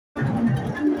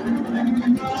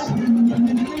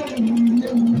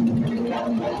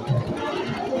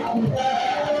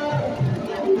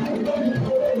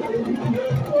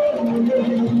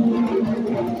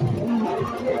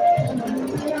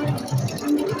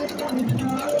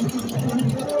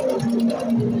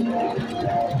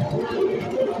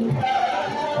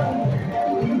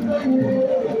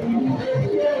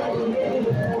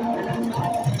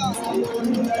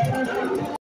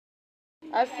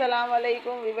अस्सलाम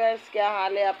वालेकुम व्यूअर्स, क्या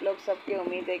हाल है आप लोग सबके।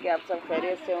 उम्मीद है कि आप सब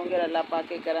खैरियत से होंगे और अल्लाह पाक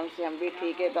के करम से हम भी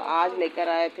ठीक है। तो आज लेकर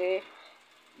आए थे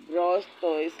ब्रोस्ट,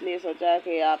 तो इसलिए सोचा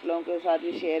कि आप लोगों के साथ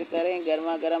भी शेयर करें।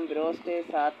 गर्मा गर्म ब्रोस्ट है,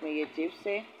 साथ में ये चिप्स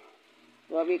है,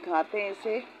 तो अभी खाते हैं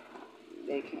इसे।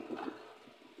 देखें,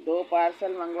 2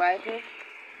 पार्सल मंगवाए थे।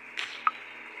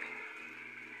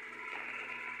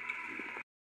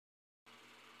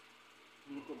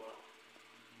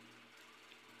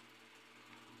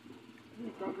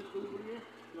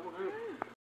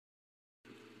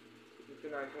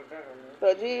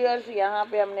 तो जी व्यूअर्स, यहाँ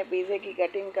पे हमने पिज़्ज़े की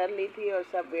कटिंग कर ली थी और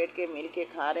सब बैठ के मिल के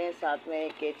खा रहे हैं, साथ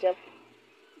में केचप।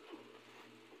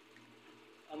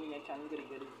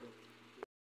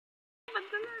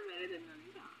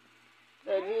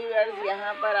 तो जी व्यूअर्स,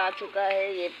 यहाँ पर आ चुका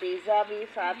है ये पिज़्ज़ा भी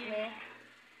साथ में।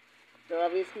 तो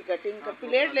अभी इसकी कटिंग कर,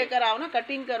 प्लेट लेकर आओ ना,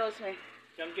 कटिंग करो उसमें।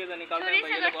 चमचे से निकालते हैं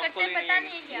भैया, पता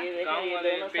नहीं क्या। ये देखो, ये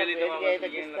दोनों सब बैठ गए थे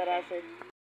किस तरह से।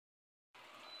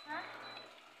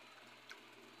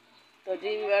 तो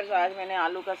जी व्यूअर्स, आज मैंने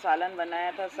आलू का सालन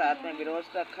बनाया था, साथ में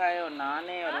ब्रोस्ट रखा है और नान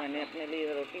है, और मैंने अपने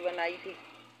लिए रोटी बनाई थी।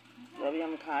 तो अभी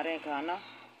हम खा रहे हैं खाना।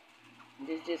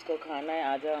 जिस जिसको खाना है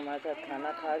आ जाओ हमारे साथ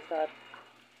खाना खा साथ।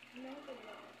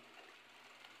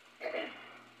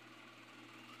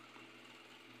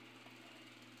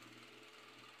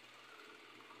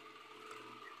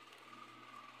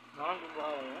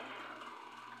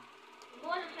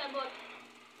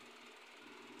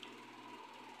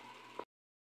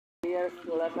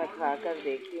 थोड़ा सा खाकर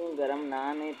देखती हूँ, गरम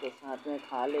नान है तो साथ में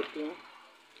खा लेती हूँ,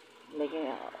 लेकिन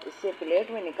इससे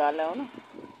प्लेट में निकाला हो ना।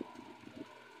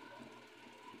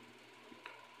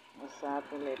 और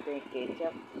साथ में लेते हैं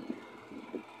केचप।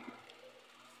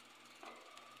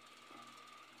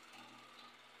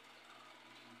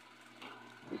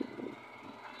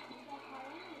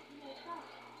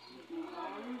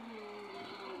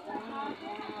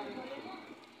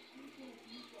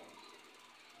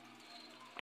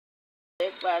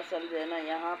 एक पार्सल जो है ना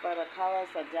यहाँ पर रखा हुआ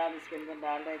सज्जाद, इसके अंदर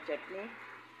डाल रहे चटनी,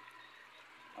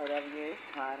 और अब ये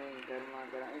खा रहे हैं गर्मा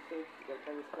गर्म इसे, जब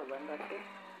तक इसको बंद रखे।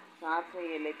 साथ में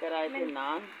ये लेकर आए थे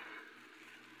नान,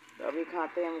 तो अभी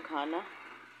खाते हैं हम खाना।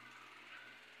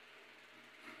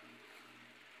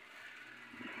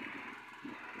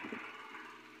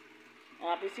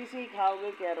 आप इसी से ही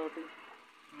खाओगे क्या रोटी?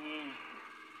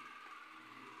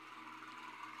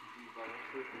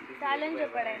 सालन जो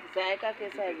पड़ा है। जायका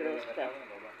कैसा है ब्रोस्ट का?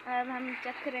 अब हम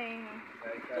चख रहे हैं।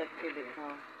 चख के दिखाओ।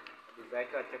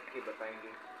 जायका चख के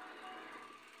बताएंगे।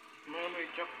 मैं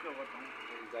चख के बताऊँ।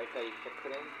 जायका एक चख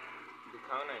रहे हैं,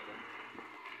 दिखाओ ना इधर।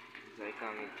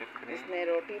 जायका में चख रहे हैं। इसने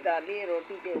रोटी डाली है,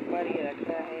 रोटी के ऊपर ये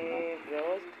रखा है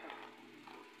ब्रोस्ट।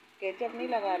 केचप नहीं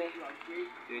लगा रहे?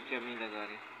 केचप नहीं लगा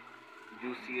रहे,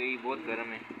 जूसी है, बहुत गर्म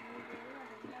है,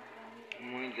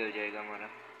 मुँह जल जाएगा हमारा।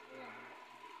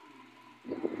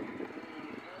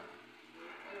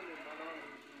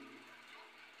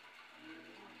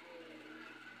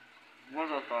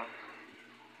 मजा आता है।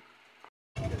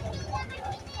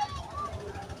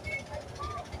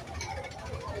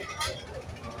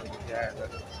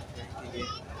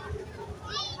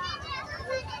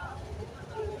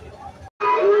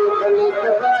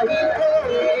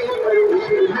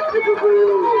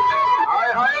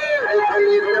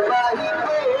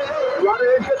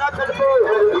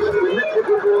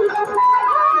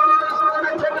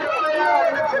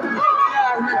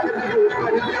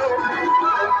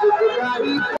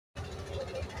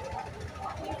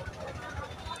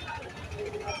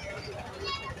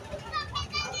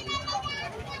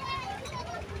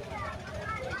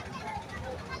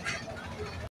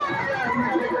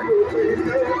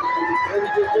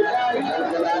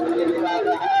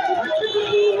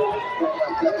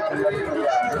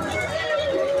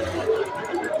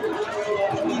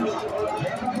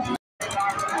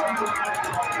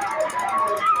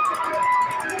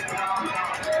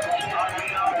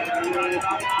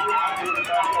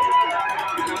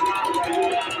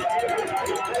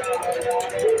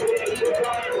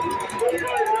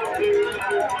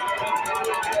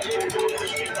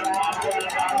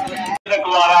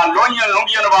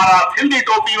 लुंगियन वारा सिंधी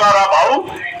टोपी वारा भाऊ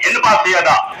इन पासे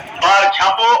अदा बार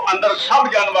छापो अंदर सब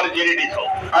जानवर जेरी ॾिसो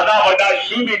अदा वॾा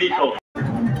शींग ॾिसो।